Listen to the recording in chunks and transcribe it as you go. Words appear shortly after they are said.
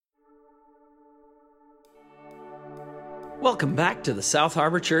Welcome back to the South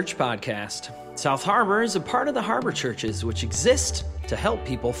Harbor Church podcast. South Harbor is a part of the Harbor Churches, which exist to help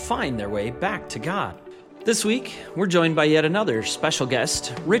people find their way back to God. This week, we're joined by yet another special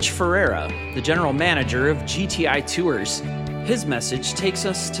guest, Rich Ferreira, the general manager of GTI Tours. His message takes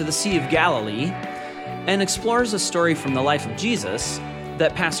us to the Sea of Galilee and explores a story from the life of Jesus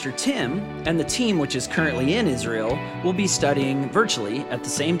that Pastor Tim and the team, which is currently in Israel, will be studying virtually at the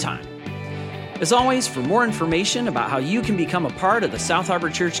same time. As always, for more information about how you can become a part of the South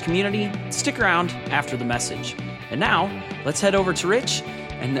Harbor Church community, stick around after the message. And now, let's head over to Rich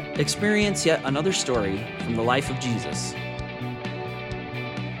and experience yet another story from the life of Jesus.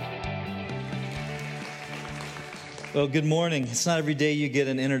 Well, good morning. It's not every day you get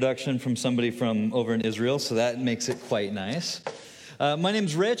an introduction from somebody from over in Israel, so that makes it quite nice. My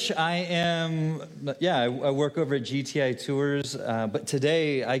name's Rich. I work over at GTI Tours, but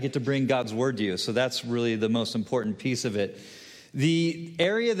today I get to bring God's Word to you, so that's really the most important piece of it. The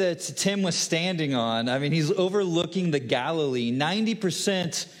area that Tim was standing on, he's overlooking the Galilee.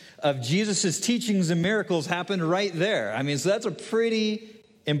 90% of Jesus' teachings and miracles happened right there. So that's a pretty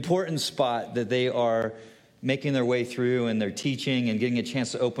important spot that they are making their way through, and they're teaching and getting a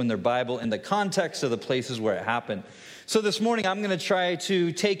chance to open their Bible in the context of the places where it happened. So this morning, I'm going to try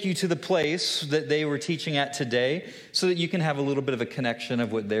to take you to the place that they were teaching at today so that you can have a little bit of a connection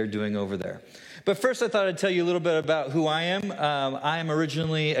of what they're doing over there. But first, I thought I'd tell you a little bit about who I am. I am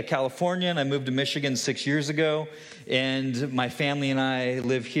originally a Californian. I moved to Michigan 6 years ago, and my family and I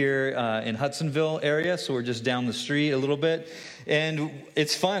live here in Hudsonville area, so we're just down the street a little bit. And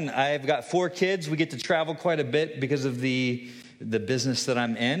it's fun. I've got 4 kids. We get to travel quite a bit because of the business that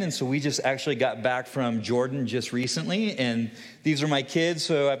I'm in. And so we just actually got back from Jordan just recently. And these are my kids.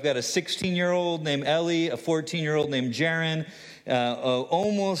 So I've got a 16-year-old named Ellie, a 14-year-old named Jaron,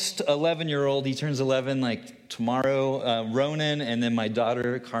 almost 11-year-old. He turns 11 like tomorrow, Ronan, and then my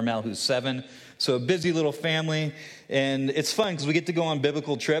daughter, Carmel, who's 7. So a busy little family. And it's fun because we get to go on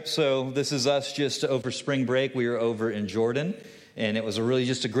biblical trips. So this is us just over spring break. We were over in Jordan. And it was really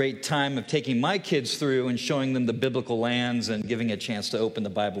just a great time of taking my kids through and showing them the biblical lands and giving a chance to open the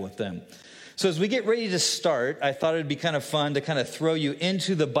Bible with them. So as we get ready to start, I thought it'd be kind of fun to kind of throw you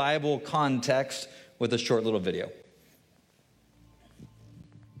into the Bible context with a short little video.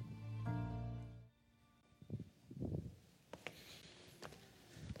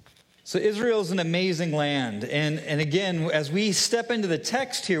 So Israel is an amazing land. And again, as we step into the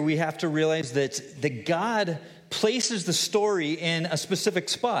text here, we have to realize that God places the story in a specific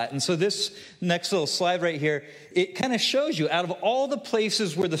spot. And so this next little slide right here, it kind of shows you out of all the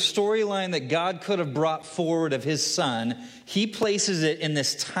places where the storyline that God could have brought forward of his son, he places it in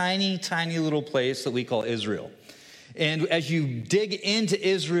this tiny, tiny little place that we call Israel. And as you dig into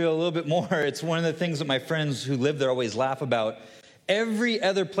Israel a little bit more, it's one of the things that my friends who live there always laugh about. Every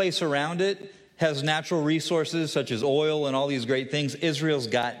other place around it has natural resources such as oil and all these great things. Israel's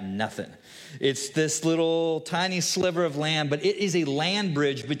got nothing. It's this little tiny sliver of land, but it is a land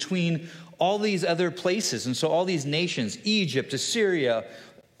bridge between all these other places. And so all these nations, Egypt, Assyria,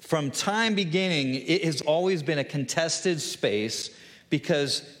 from time beginning, it has always been a contested space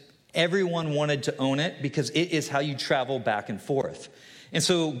because everyone wanted to own it because it is how you travel back and forth. And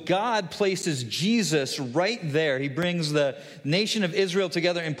so God places Jesus right there. He brings the nation of Israel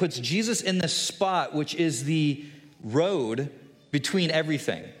together and puts Jesus in the spot, which is the road between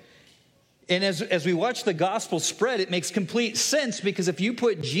everything. And as we watch the gospel spread, it makes complete sense because if you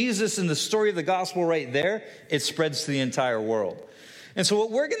put Jesus in the story of the gospel right there, it spreads to the entire world. And so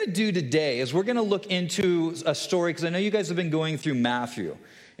what we're going to do today is we're going to look into a story, because I know you guys have been going through Matthew.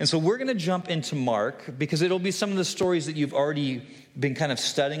 And so we're going to jump into Mark because it'll be some of the stories that you've already been kind of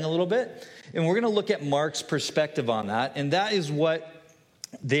studying a little bit. And we're going to look at Mark's perspective on that. And that is what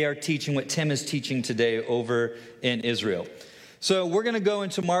they are teaching, what Tim is teaching today over in Israel. So we're going to go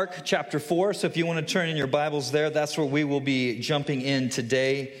into Mark chapter 4. So if you want to turn in your Bibles there, that's where we will be jumping in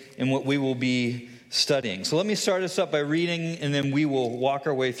today and what we will be studying. So let me start us up by reading, and then we will walk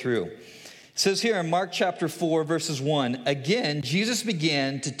our way through. It says here in Mark chapter 4, verses 1, "Again, Jesus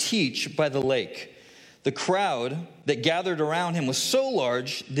began to teach by the lake. The crowd that gathered around him was so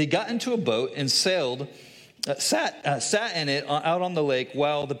large, they got into a boat and sat in it out on the lake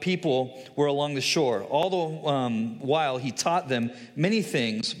while the people were along the shore. All the while he taught them many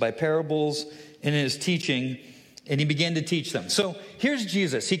things by parables in his teaching, and he began to teach them." So here's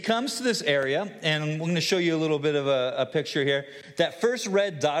Jesus. He comes to this area, and we're going to show you a little bit of a picture here. That first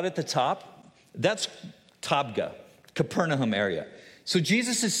red dot at the top, that's Tabgha, Capernaum area. So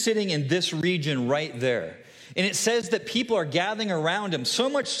Jesus is sitting in this region right there. And it says that people are gathering around him, so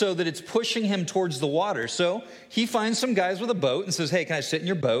much so that it's pushing him towards the water. So he finds some guys with a boat and says, hey, can I sit in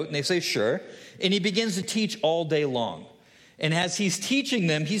your boat? And they say, sure. And he begins to teach all day long. And as he's teaching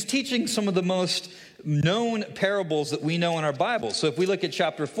them, he's teaching some of the most known parables that we know in our Bible. So if we look at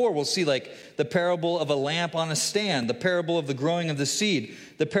chapter 4, we'll see like the parable of a lamp on a stand, the parable of the growing of the seed,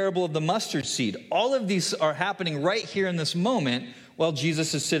 the parable of the mustard seed. All of these are happening right here in this moment while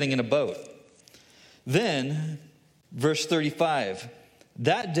Jesus is sitting in a boat. Then, verse 35,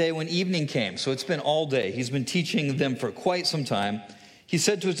 that day when evening came, so it's been all day, he's been teaching them for quite some time, he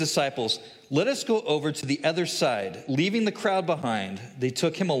said to his disciples, let us go over to the other side. Leaving the crowd behind, they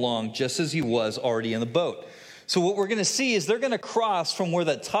took him along just as he was already in the boat. So what we're going to see is they're going to cross from where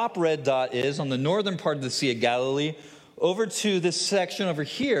that top red dot is on the northern part of the Sea of Galilee over to this section over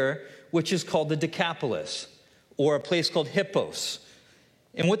here, which is called the Decapolis, or a place called Hippos.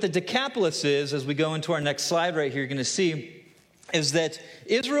 And what the Decapolis is, as we go into our next slide right here, you're going to see is that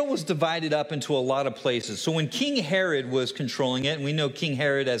Israel was divided up into a lot of places. So when King Herod was controlling it, and we know King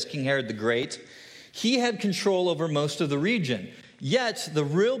Herod as King Herod the Great, he had control over most of the region. Yet the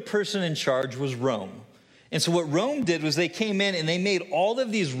real person in charge was Rome. And so what Rome did was they came in and they made all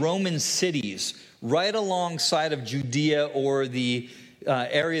of these Roman cities right alongside of Judea or the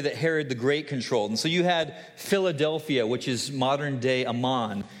area that Herod the Great controlled. And so you had Philadelphia, which is modern day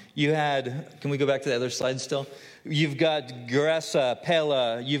Amman. You had, can we go back to the other slide still? You've got Gerasa,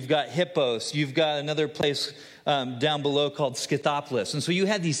 Pella, you've got Hippos, you've got another place down below called Scythopolis. And so you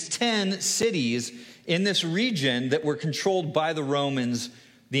had these 10 cities in this region that were controlled by the Romans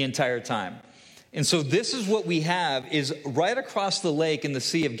the entire time. And so this is what we have is right across the lake in the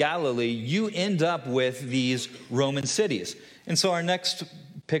Sea of Galilee, you end up with these Roman cities. And so our next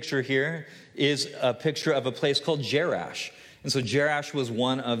picture here is a picture of a place called Jerash. And so Jerash was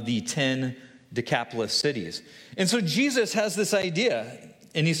one of the 10 Decapolis cities. And so Jesus has this idea,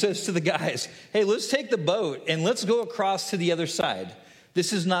 and he says to the guys, hey, let's take the boat and let's go across to the other side.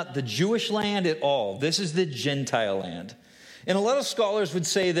 This is not the Jewish land at all. This is the Gentile land. And a lot of scholars would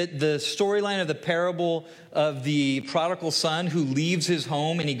say that the storyline of the parable of the prodigal son who leaves his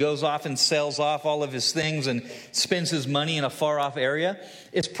home and he goes off and sells off all of his things and spends his money in a far-off area,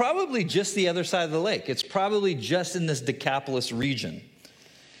 it's probably just the other side of the lake. It's probably just in this Decapolis region.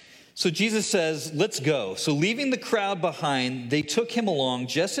 So Jesus says, let's go. So leaving the crowd behind, they took him along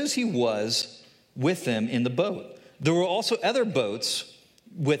just as he was with them in the boat. There were also other boats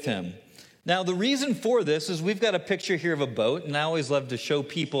with him. Now, the reason for this is we've got a picture here of a boat, and I always love to show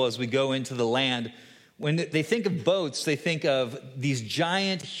people as we go into the land, when they think of boats, they think of these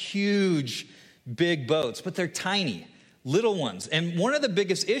giant, huge, big boats, but they're tiny, little ones. And one of the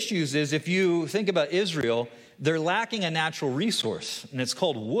biggest issues is if you think about Israel, they're lacking a natural resource, and it's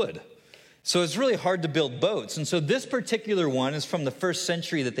called wood. So it's really hard to build boats. And so this particular one is from the 1st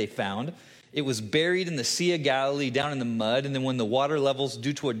century that they found. It was buried in the Sea of Galilee down in the mud. And then when the water levels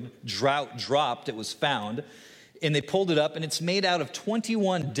due to a drought dropped, it was found. And they pulled it up, and it's made out of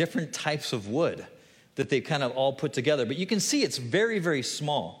 21 different types of wood that they kind of all put together. But you can see it's very, very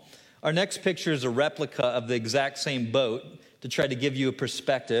small. Our next picture is a replica of the exact same boat to try to give you a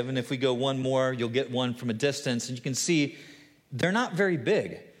perspective. And if we go one more, you'll get one from a distance. And you can see they're not very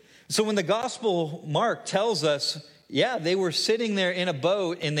big. So when the Gospel Mark tells us, yeah, they were sitting there in a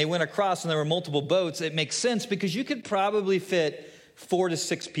boat and they went across and there were multiple boats, it makes sense because you could probably fit 4 to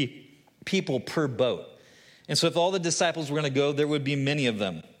 6 people per boat. And so if all the disciples were going to go, there would be many of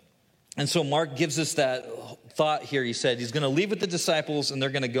them. And so Mark gives us that thought here. He said he's going to leave with the disciples and they're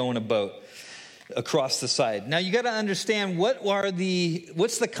going to go in a boat across the side. Now you got to understand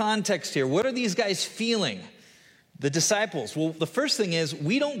what's the context here? What are these guys feeling? The disciples. Well, the first thing is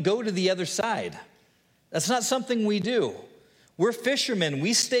we don't go to the other side. That's not something we do. We're fishermen.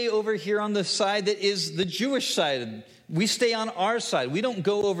 We stay over here on the side that is the Jewish side. We stay on our side. We don't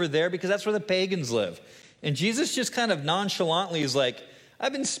go over there because that's where the pagans live. And Jesus just kind of nonchalantly is like,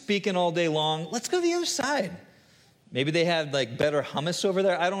 I've been speaking all day long. Let's go to the other side. Maybe they had like better hummus over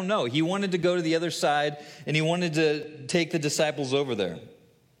there. I don't know. He wanted to go to the other side and he wanted to take the disciples over there.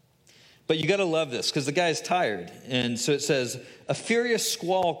 But you got to love this because the guy's tired. And so it says, a furious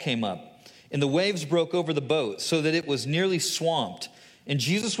squall came up and the waves broke over the boat so that it was nearly swamped. And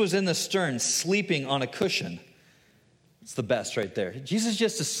Jesus was in the stern sleeping on a cushion. It's the best right there. Jesus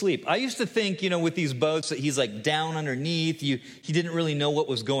just asleep. I used to think, with these boats that he's like down underneath. He didn't really know what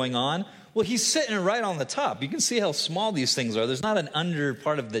was going on. Well, he's sitting right on the top. You can see how small these things are. There's not an under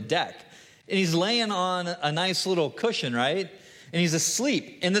part of the deck. And he's laying on a nice little cushion, right? And he's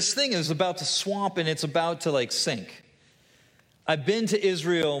asleep. And this thing is about to swamp and it's about to sink. I've been to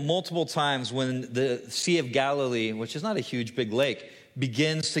Israel multiple times when the Sea of Galilee, which is not a huge, big lake,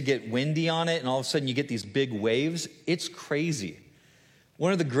 begins to get windy on it, and all of a sudden you get these big waves. It's crazy.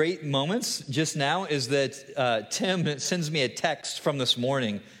 One of the great moments just now is that Tim sends me a text from this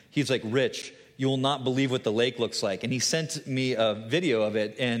morning. He's like, Rich, you will not believe what the lake looks like. And he sent me a video of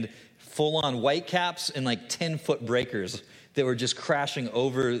it, and full-on white caps and like 10-foot breakers that were just crashing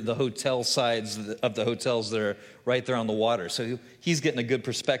over the hotel sides of the hotels that are right there on the water. So he's getting a good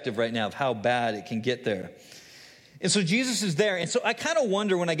perspective right now of how bad it can get there. And so Jesus is there. And so I kind of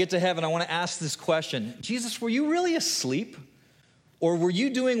wonder when I get to heaven, I want to ask this question. Jesus, were you really asleep? Or were you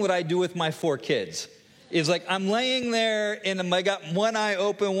doing what I do with my 4 kids? It's like I'm laying there and I got one eye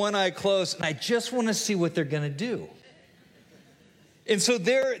open, one eye closed, and I just want to see what they're going to do. And so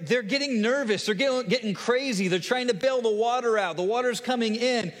they're getting nervous. They're getting crazy. They're trying to bail the water out. The water's coming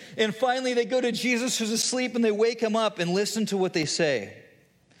in. And finally they go to Jesus who's asleep and they wake him up and listen to what they say.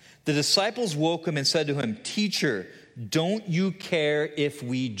 The disciples woke him and said to him, Teacher, don't you care if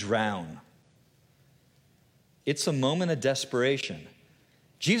we drown? It's a moment of desperation.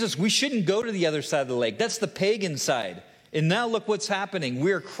 Jesus, we shouldn't go to the other side of the lake. That's the pagan side. And now look what's happening.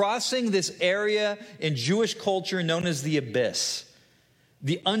 We're crossing this area in Jewish culture known as the abyss.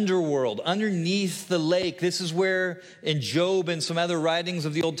 The underworld, underneath the lake. This is where in Job and some other writings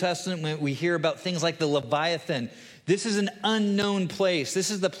of the Old Testament, we hear about things like the Leviathan. This is an unknown place. This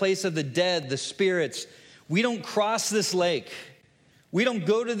is the place of the dead, the spirits. We don't cross this lake. We don't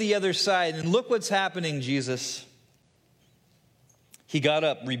go to the other side. And look what's happening, Jesus. He got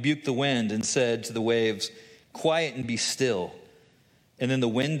up, rebuked the wind, and said to the waves, Quiet and be still. And then the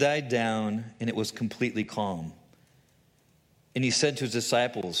wind died down, and it was completely calm. And he said to his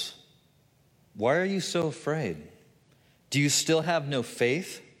disciples, Why are you so afraid? Do you still have no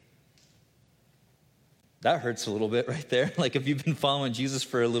faith? That hurts a little bit right there. Like if you've been following Jesus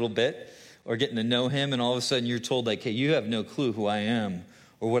for a little bit or getting to know him, and all of a sudden you're told like, hey, you have no clue who I am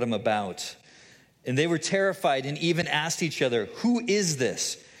or what I'm about. And they were terrified and even asked each other, Who is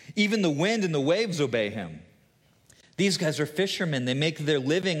this? Even the wind and the waves obey him. These guys are fishermen. They make their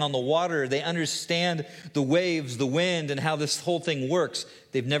living on the water. They understand the waves, the wind, and how this whole thing works.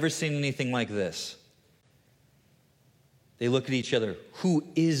 They've never seen anything like this. They look at each other. Who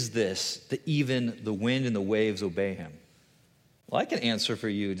is this that even the wind and the waves obey him? Well, I can answer for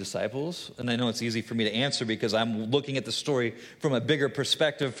you, disciples. And I know it's easy for me to answer because I'm looking at the story from a bigger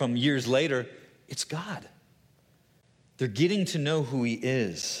perspective from years later. It's God. They're getting to know who he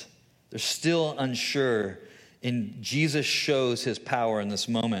is. They're still unsure. And Jesus shows his power in this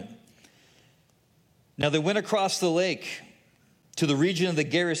moment. Now they went across the lake to the region of the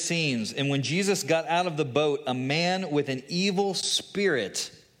Gerasenes. And when Jesus got out of the boat, a man with an evil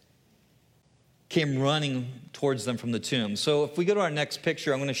spirit came running towards them from the tomb. So if we go to our next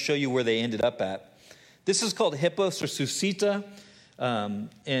picture, I'm going to show you where they ended up at. This is called Hippos or Susita.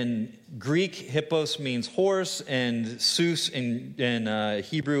 In Greek, Hippos means horse, and Sus in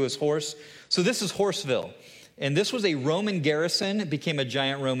Hebrew is horse. So this is Horseville. And this was a Roman garrison. It became a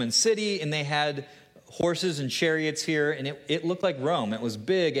giant Roman city, and they had horses and chariots here, and it looked like Rome. It was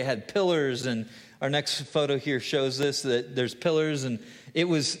big. It had pillars, and our next photo here shows this, that there's pillars, and it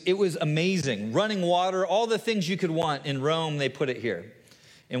was amazing. Running water, all the things you could want in Rome, they put it here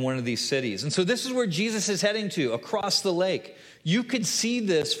in one of these cities. And so this is where Jesus is heading to, across the lake. You could see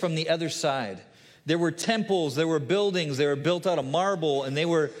this from the other side. There were temples, there were buildings, they were built out of marble, and they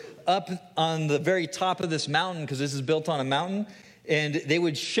were up on the very top of this mountain, because this is built on a mountain, and they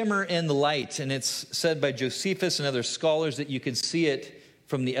would shimmer in the light. And it's said by Josephus and other scholars that you could see it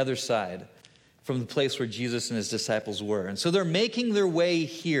from the other side, from the place where Jesus and his disciples were. And so they're making their way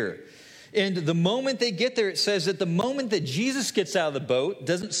here. And the moment they get there, it says that the moment that Jesus gets out of the boat,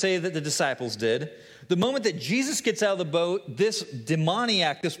 doesn't say that the disciples did, the moment that Jesus gets out of the boat, this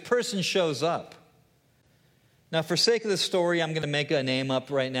demoniac, this person shows up. Now, for sake of the story, I'm going to make a name up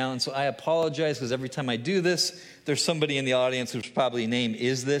right now, and so I apologize because every time I do this, there's somebody in the audience whose probably name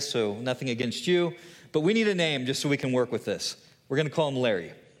is this, so nothing against you, but we need a name just so we can work with this. We're going to call him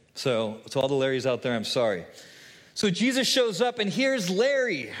Larry. So to all the Larrys out there, I'm sorry. So Jesus shows up, and here's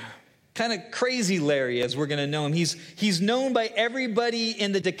Larry, kind of crazy Larry, as we're going to know him. He's known by everybody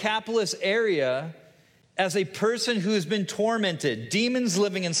in the Decapolis area as a person who has been tormented, demons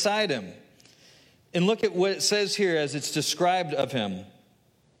living inside him. And look at what it says here as it's described of him.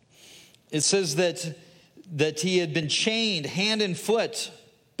 It says that he had been chained hand and foot,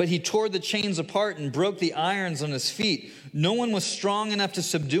 but he tore the chains apart and broke the irons on his feet. No one was strong enough to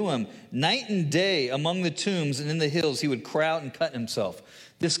subdue him. Night and day among the tombs and in the hills, he would cry out and cut himself.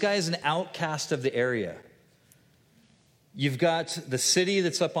 This guy is an outcast of the area. You've got the city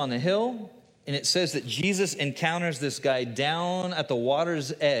that's up on the hill, and it says that Jesus encounters this guy down at the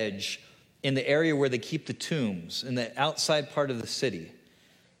water's edge in the area where they keep the tombs, in the outside part of the city.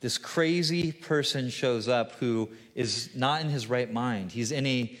 This crazy person shows up who is not in his right mind. He's in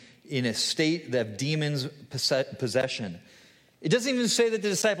a state of demons possession. It doesn't even say that the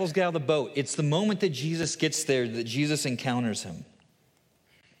disciples get out of the boat. It's the moment that Jesus gets there that Jesus encounters him.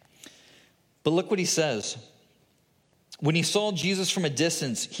 But look what he says. When he saw Jesus from a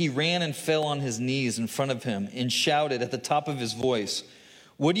distance, he ran and fell on his knees in front of him and shouted at the top of his voice,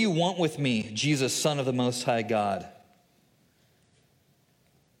 "What do you want with me, Jesus, Son of the Most High God?"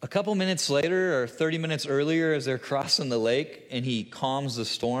 A couple minutes later, or 30 minutes earlier, as they're crossing the lake and he calms the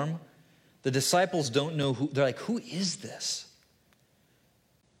storm, the disciples don't know who. They're like, who is this?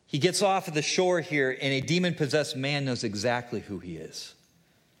 He gets off at the shore here, and a demon-possessed man knows exactly who he is.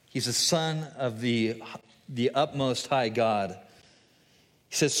 He's the son of the utmost high God.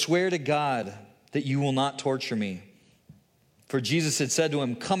 He says, "Swear to God that you will not torture me." For Jesus had said to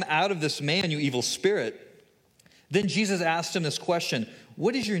him, "Come out of this man, you evil spirit." Then Jesus asked him this question,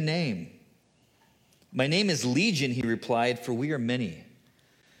 "What is your name?" "My name is Legion," he replied, "for we are many."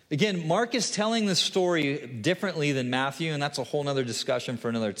 Again, Mark is telling the story differently than Matthew, and that's a whole other discussion for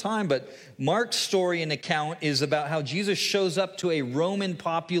another time. But Mark's story and account is about how Jesus shows up to a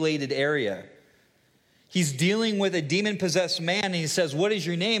Roman-populated area. He's dealing with a demon-possessed man, and he says, "What is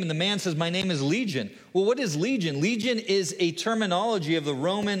your name?" And the man says, "My name is Legion." Well, what is Legion? Legion is a terminology of the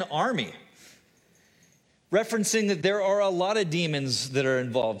Roman army, referencing that there are a lot of demons that are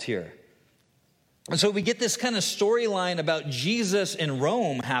involved here. And so we get this kind of storyline about Jesus in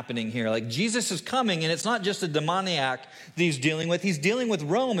Rome happening here. Like Jesus is coming, and it's not just a demoniac that he's dealing with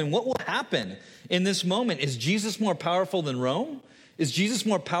Rome. And what will happen in this moment? Is Jesus more powerful than Rome? Is Jesus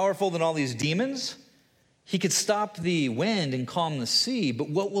more powerful than all these demons? He could stop the wind and calm the sea, but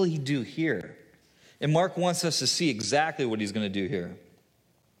what will he do here? And Mark wants us to see exactly what he's going to do here.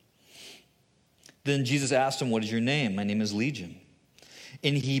 Then Jesus asked him, "What is your name?" "My name is Legion."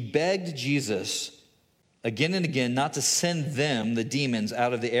 And he begged Jesus again and again not to send them, the demons,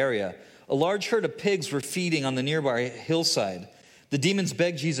 out of the area. A large herd of pigs were feeding on the nearby hillside. The demons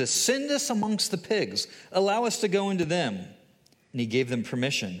begged Jesus, "Send us amongst the pigs. Allow us to go into them." And he gave them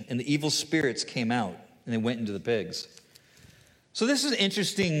permission. And the evil spirits came out, and they went into the pigs. So this is an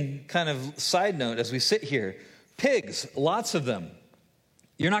interesting kind of side note as we sit here. Pigs, lots of them.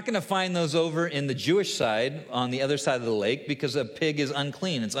 You're not going to find those over in the Jewish side on the other side of the lake because a pig is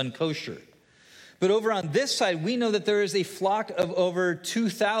unclean. It's unkosher. But over on this side, we know that there is a flock of over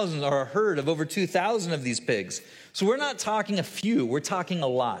 2,000 or a herd of over 2,000 of these pigs. So we're not talking a few. We're talking a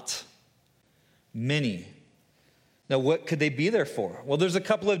lot. Many. Now, what could they be there for? Well, there's a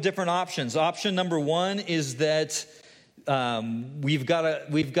couple of different options. Option number one is that we've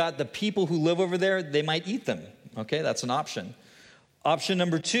got the people who live over there, they might eat them. Okay, that's an option. Option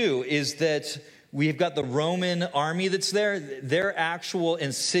number two is that we've got the Roman army that's there. Their actual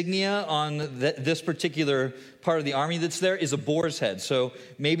insignia on this particular part of the army that's there is a boar's head. So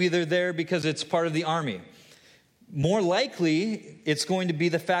maybe they're there because it's part of the army. More likely, it's going to be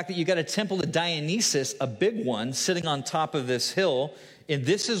the fact that you got a temple to Dionysus, a big one, sitting on top of this hill. And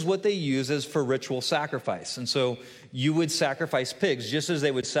this is what they use as for ritual sacrifice. And so you would sacrifice pigs, just as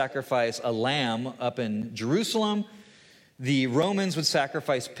they would sacrifice a lamb up in Jerusalem. The Romans would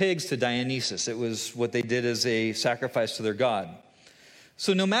sacrifice pigs to Dionysus. It was what they did as a sacrifice to their god.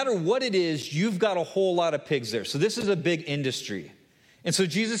 So no matter what it is, you've got a whole lot of pigs there. So this is a big industry. And so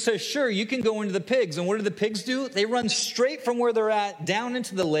Jesus says, sure, you can go into the pigs. And what do the pigs do? They run straight from where they're at down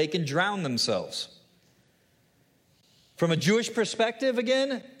into the lake and drown themselves. From a Jewish perspective,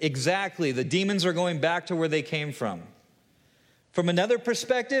 again, exactly. The demons are going back to where they came from. From another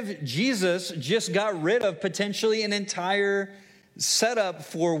perspective, Jesus just got rid of potentially an entire setup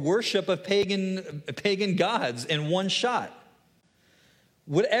for worship of pagan gods in one shot.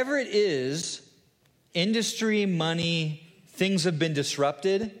 Whatever it is, industry, money, things have been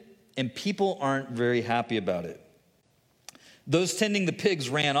disrupted, and people aren't very happy about it. Those tending the pigs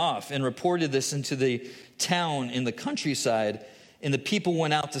ran off and reported this into the town in the countryside, and the people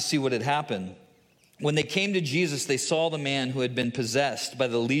went out to see what had happened. When they came to Jesus, they saw the man who had been possessed by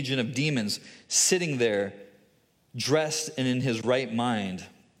the legion of demons sitting there, dressed and in his right mind,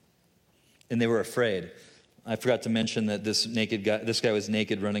 and they were afraid. I forgot to mention that this guy was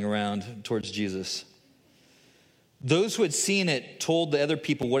naked running around towards Jesus. Those who had seen it told the other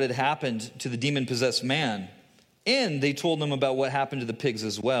people what had happened to the demon-possessed man, and they told them about what happened to the pigs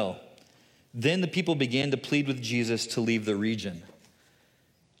as well. Then the people began to plead with Jesus to leave the region.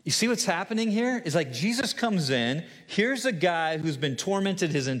 You see what's happening here? Is like Jesus comes in. Here's a guy who's been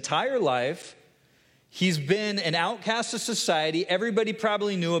tormented his entire life. He's been an outcast of society. Everybody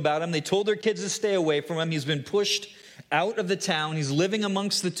probably knew about him. They told their kids to stay away from him. He's been pushed out of the town. He's living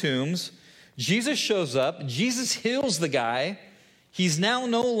amongst the tombs. Jesus shows up. Jesus heals the guy. He's now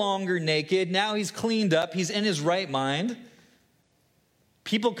no longer naked. Now he's cleaned up. He's in his right mind.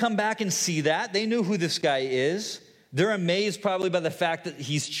 People come back and see that. They knew who this guy is. They're amazed probably by the fact that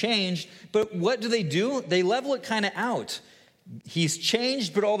he's changed. But what do? They level it kind of out. He's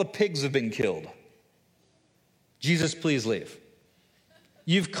changed, but all the pigs have been killed. Jesus, please leave.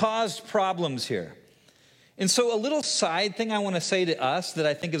 You've caused problems here. And so a little side thing I want to say to us that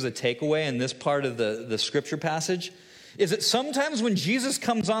I think is a takeaway in this part of the scripture passage is that sometimes when Jesus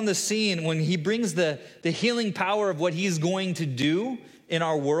comes on the scene, when he brings the healing power of what he's going to do in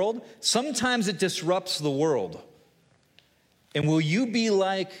our world, sometimes it disrupts the world. And will you be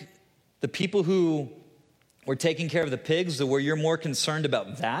like the people who were taking care of the pigs, where you're more concerned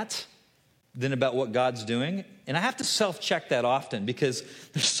about that than about what God's doing? And I have to self-check that often, because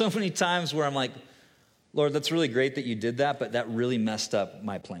there's so many times where I'm like, Lord, that's really great that you did that, but that really messed up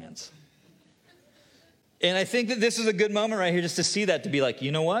my plans. And I think that this is a good moment right here just to see that, to be like,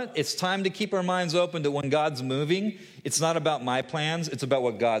 you know what? It's time to keep our minds open to when God's moving. It's not about my plans. It's about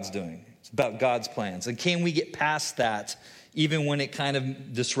what God's doing. It's about God's plans. And can we get past that even when it kind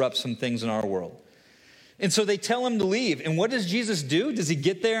of disrupts some things in our world? And so they tell him to leave. And what does Jesus do? Does he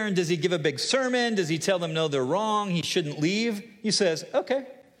get there and does he give a big sermon? Does he tell them, no, they're wrong, he shouldn't leave? He says, okay.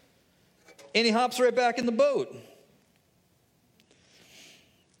 And he hops right back in the boat.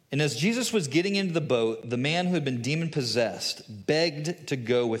 And as Jesus was getting into the boat, the man who had been demon-possessed begged to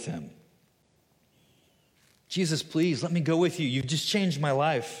go with him. Jesus, please, let me go with you. You've just changed my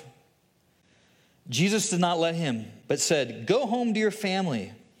life. Jesus did not let him, but said, go home to your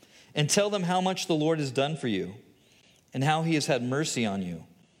family and tell them how much the Lord has done for you and how he has had mercy on you.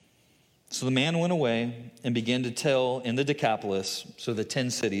 So the man went away and began to tell in the Decapolis, so the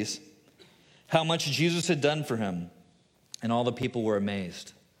 10 cities, how much Jesus had done for him. And all the people were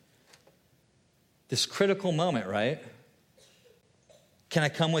amazed. This critical moment, right? Can I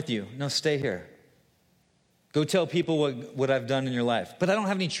come with you? No, stay here. Go tell people what I've done in your life. But I don't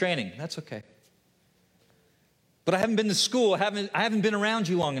have any training. That's okay. But I haven't been to school. I haven't been around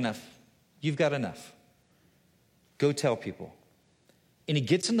you long enough. You've got enough. Go tell people. And he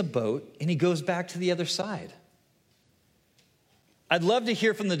gets in the boat and he goes back to the other side. I'd love to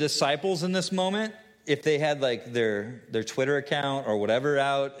hear from the disciples in this moment, if they had like their Twitter account or whatever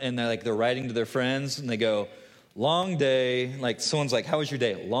out, and they're writing to their friends and they go, long day. Like someone's like, how was your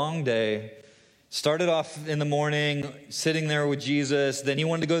day? Long day. Started off in the morning, sitting there with Jesus. Then he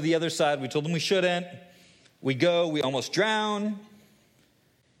wanted to go to the other side. We told him we shouldn't. We go, we almost drown.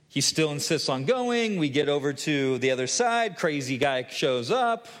 He still insists on going. We get over to the other side. Crazy guy shows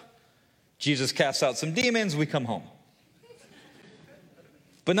up. Jesus casts out some demons. We come home.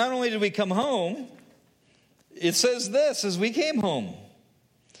 But not only did we come home, it says this, as we came home.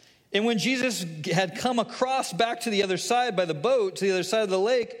 And when Jesus had come across back to the other side by the boat, to the other side of the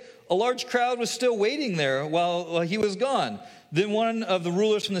lake, a large crowd was still waiting there while he was gone. Then one of the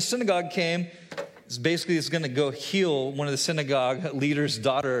rulers from the synagogue came. Basically, he's going to go heal one of the synagogue leader's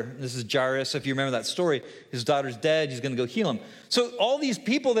daughter. This is Jairus, if you remember that story. His daughter's dead. He's going to go heal him. So all these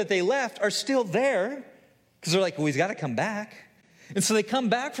people that they left are still there because they're like, well, he's got to come back. And so they come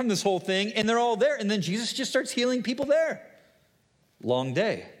back from this whole thing, and they're all there. And then Jesus just starts healing people there. Long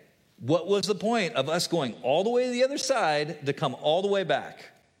day. What was the point of us going all the way to the other side to come all the way back?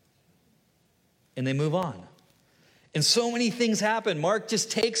 And they move on. And so many things happen. Mark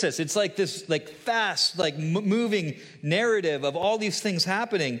just takes us. It's like this fast, moving narrative of all these things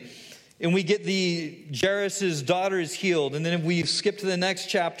happening. And we get Jairus' daughter is healed. And then if we skip to the next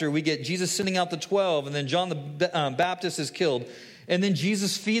chapter, we get Jesus sending out the 12. And then John the Baptist is killed. And then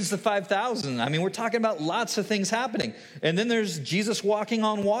Jesus feeds the 5,000. I mean, we're talking about lots of things happening. And then there's Jesus walking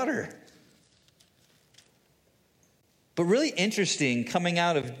on water. But really interesting, coming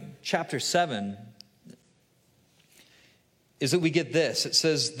out of chapter 7, is that we get this. It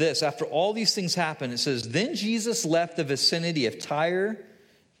says this, after all these things happen, it says, then Jesus left the vicinity of Tyre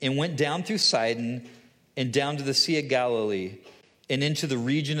and went down through Sidon and down to the Sea of Galilee and into the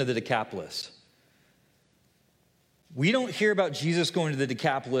region of the Decapolis. We don't hear about Jesus going to the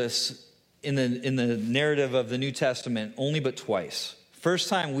Decapolis in the narrative of the New Testament only but twice. First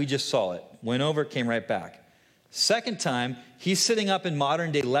time, we just saw it. Went over, came right back. Second time, he's sitting up in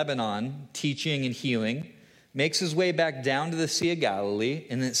modern-day Lebanon, teaching and healing, makes his way back down to the Sea of Galilee,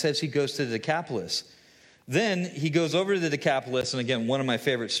 and it says he goes to the Decapolis. Then he goes over to the Decapolis, and again, one of my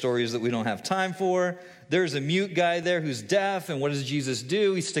favorite stories that we don't have time for. There's a mute guy there who's deaf, and what does Jesus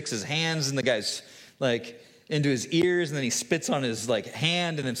do? He sticks his hands in the guy's, into his ears, and then he spits on his,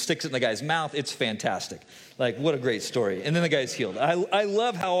 hand and then sticks it in the guy's mouth. It's fantastic. What a great story. And then the guy's healed. I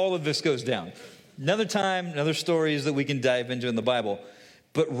love how all of this goes down. Another time, another stories that we can dive into in the Bible.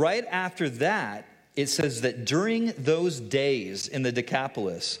 But right after that, it says that during those days in the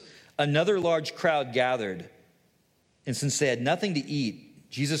Decapolis, another large crowd gathered, and since they had nothing to eat,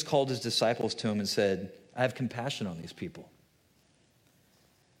 Jesus called his disciples to him and said, I have compassion on these people.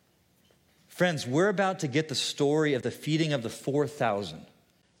 Friends, we're about to get the story of the feeding of the 4,000.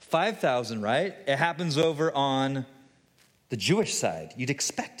 5,000, right? It happens over on the Jewish side. You'd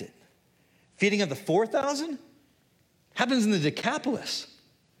expect it. Feeding of the 4,000 happens in the Decapolis.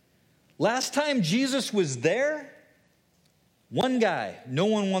 Last time Jesus was there, one guy, no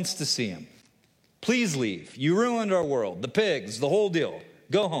one wants to see him. Please leave. You ruined our world. The pigs, the whole deal.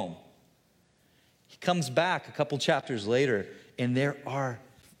 Go home. He comes back a couple chapters later, and there are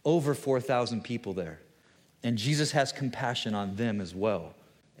over 4,000 people there. And Jesus has compassion on them as well.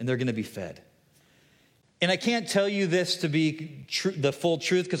 And they're going to be fed. And I can't tell you this to be the full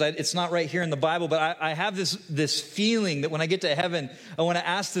truth because it's not right here in the Bible, but I have this feeling that when I get to heaven, I want to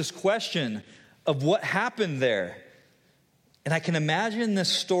ask this question of what happened there. And I can imagine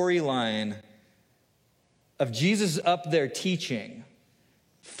this storyline of Jesus up there teaching,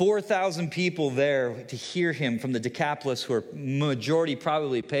 4,000 people there to hear him from the Decapolis who are majority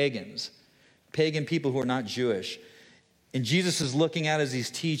probably pagans, pagan people who are not Jewish. And Jesus is looking out as he's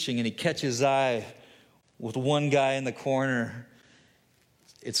teaching, and he catches his eye with one guy in the corner.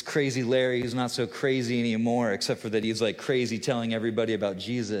 It's Crazy Larry. He's not so crazy anymore, except for that he's crazy telling everybody about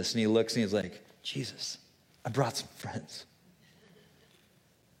Jesus. And he looks and he's like, Jesus, I brought some friends.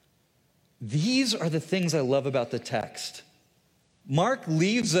 These are the things I love about the text. Mark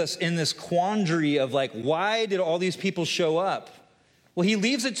leaves us in this quandary of why did all these people show up? Well, he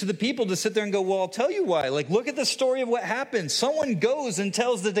leaves it to the people to sit there and go, well, I'll tell you why. Look at the story of what happened. Someone goes and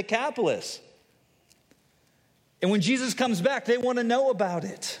tells the Decapolis. And when Jesus comes back, they want to know about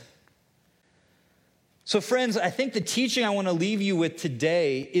it. So friends, I think the teaching I want to leave you with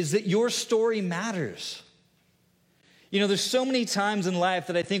today is that your story matters. There's so many times in life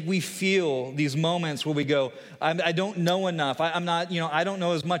that I think we feel these moments where we go, I don't know enough. I'm not, I don't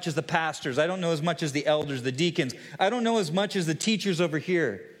know as much as the pastors. I don't know as much as the elders, the deacons. I don't know as much as the teachers over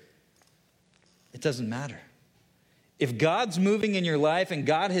here. It doesn't matter. If God's moving in your life and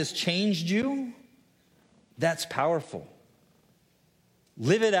God has changed you, that's powerful.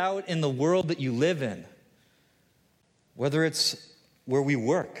 Live it out in the world that you live in, whether it's where we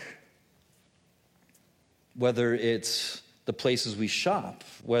work, whether it's the places we shop,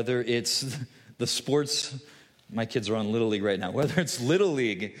 whether it's the sports. My kids are on Little League right now. Whether it's Little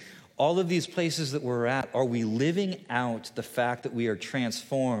League, all of these places that we're at, are we living out the fact that we are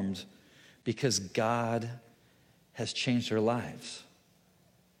transformed because God has changed our lives?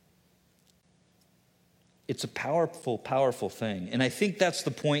 It's a powerful, powerful thing. And I think that's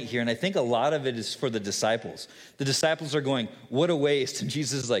the point here. And I think a lot of it is for the disciples. The disciples are going, what a waste. And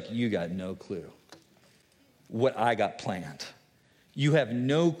Jesus is like, you got no clue what I got planned. You have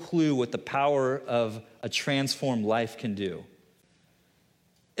no clue what the power of a transformed life can do.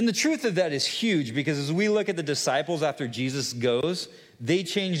 And the truth of that is huge, because as we look at the disciples after Jesus goes, they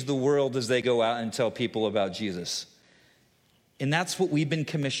change the world as they go out and tell people about Jesus. And that's what we've been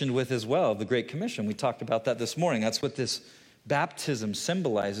commissioned with as well, the Great Commission. We talked about that this morning. That's what this baptism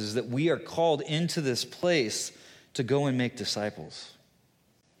symbolizes, that we are called into this place to go and make disciples.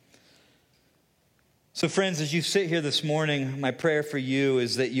 So friends, as you sit here this morning, my prayer for you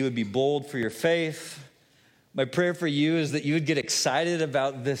is that you would be bold for your faith. My prayer for you is that you would get excited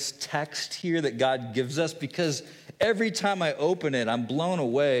about this text here that God gives us, because every time I open it, I'm blown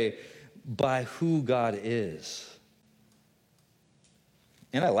away by who God is.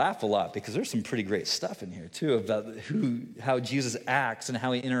 And I laugh a lot because there's some pretty great stuff in here too about how Jesus acts and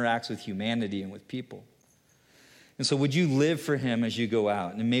how he interacts with humanity and with people. And so would you live for him as you go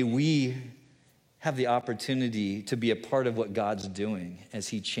out? And may we have the opportunity to be a part of what God's doing as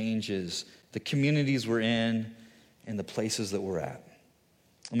he changes the communities we're in and the places that we're at.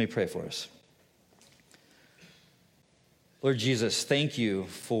 Let me pray for us. Lord Jesus, thank you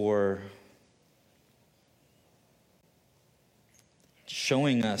for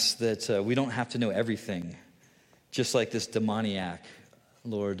showing us that we don't have to know everything, just like this demoniac.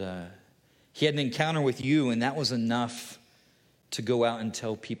 Lord, he had an encounter with you, and that was enough to go out and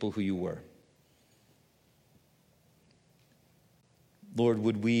tell people who you were. Lord,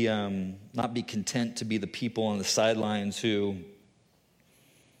 would we not be content to be the people on the sidelines who,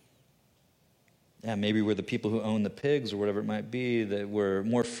 maybe we're the people who own the pigs or whatever it might be, that were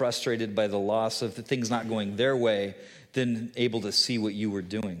more frustrated by the loss of the things not going their way than able to see what you were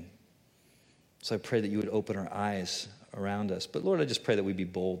doing. So I pray that you would open our eyes around us. But Lord, I just pray that we'd be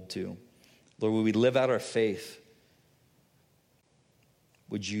bold too. Lord, would we live out our faith?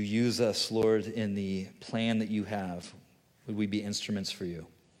 Would you use us, Lord, in the plan that you have? Would we be instruments for you?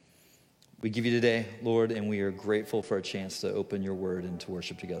 We give you today, Lord, and we are grateful for a chance to open your word and to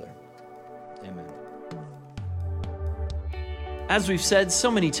worship together. Amen. As we've said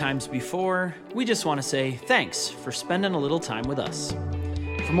so many times before, we just want to say thanks for spending a little time with us.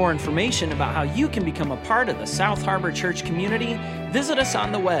 For more information about how you can become a part of the South Harbor Church community, visit us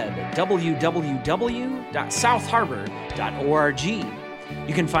on the web at www.southharbor.org.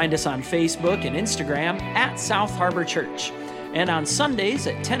 You can find us on Facebook and Instagram at South Harbor Church. And on Sundays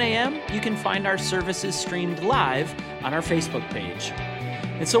at 10 a.m., you can find our services streamed live on our Facebook page.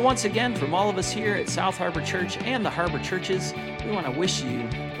 And so once again, from all of us here at South Harbor Church and the Harbor Churches, we want to wish you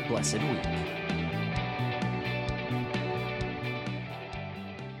a blessed week.